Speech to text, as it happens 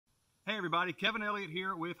Hey everybody, Kevin Elliott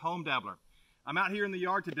here with Home Dabbler. I'm out here in the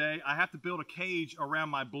yard today. I have to build a cage around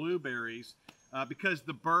my blueberries because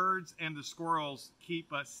the birds and the squirrels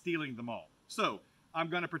keep stealing them all. So I'm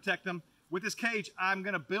going to protect them. With this cage, I'm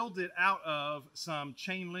going to build it out of some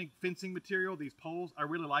chain link fencing material, these poles. I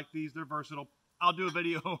really like these, they're versatile. I'll do a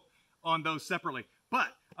video on those separately. But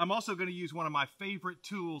I'm also going to use one of my favorite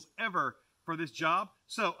tools ever for this job.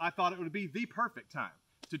 So I thought it would be the perfect time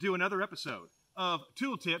to do another episode of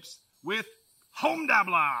Tool Tips with Home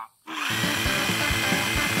Dabbler.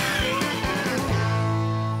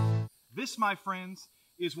 This, my friends,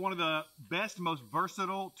 is one of the best, most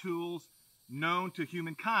versatile tools known to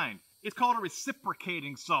humankind. It's called a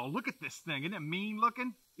reciprocating saw. Look at this thing. Isn't it mean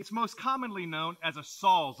looking? It's most commonly known as a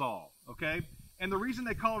sawzall, okay? And the reason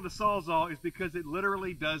they call it a sawzall is because it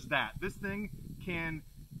literally does that. This thing can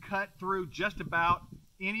cut through just about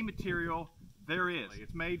any material there is.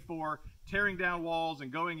 It's made for tearing down walls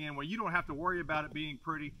and going in where you don't have to worry about it being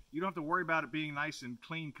pretty. You don't have to worry about it being nice and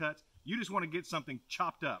clean cuts. You just want to get something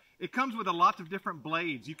chopped up. It comes with a lot of different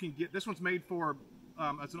blades. You can get, this one's made for,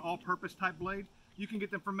 it's an all-purpose type blade. You can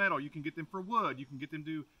get them for metal. You can get them for wood. You can get them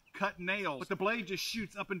to cut nails. But the blade just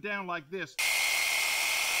shoots up and down like this.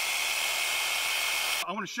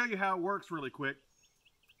 I want to show you how it works really quick.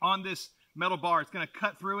 On this metal bar, it's going to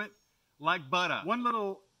cut through it like butter. One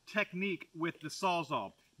little technique with the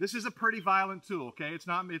sawzall. This is a pretty violent tool, okay? It's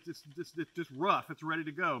just rough. It's ready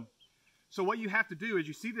to go. So what you have to do is,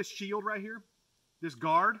 you see this shield right here? This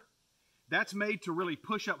guard? That's made to really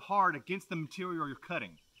push up hard against the material you're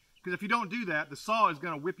cutting. Because if you don't do that, the saw is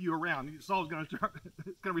going to whip you around. The saw is going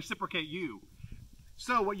to reciprocate you.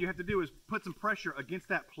 So what you have to do is put some pressure against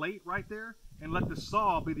that plate right there and let the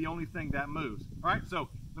saw be the only thing that moves. All right, so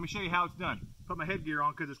let me show you how it's done. Put my headgear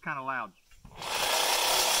on because it's kind of loud.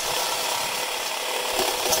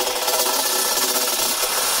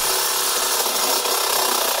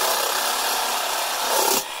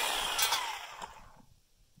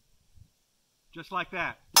 Just like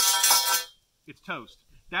that. It's toast.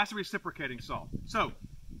 That's a reciprocating saw. So,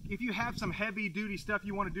 if you have some heavy duty stuff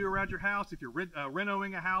you want to do around your house, if you're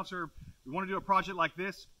renovating a house, or you want to do a project like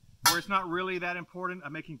this, where it's not really that important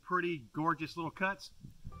of making pretty gorgeous little cuts,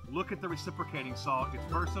 look at the reciprocating saw. It's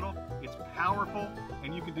versatile, it's powerful,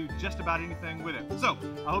 and you can do just about anything with it. So,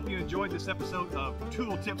 I hope you enjoyed this episode of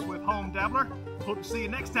Tool Tips with Home Dabbler. Hope to see you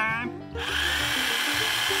next time.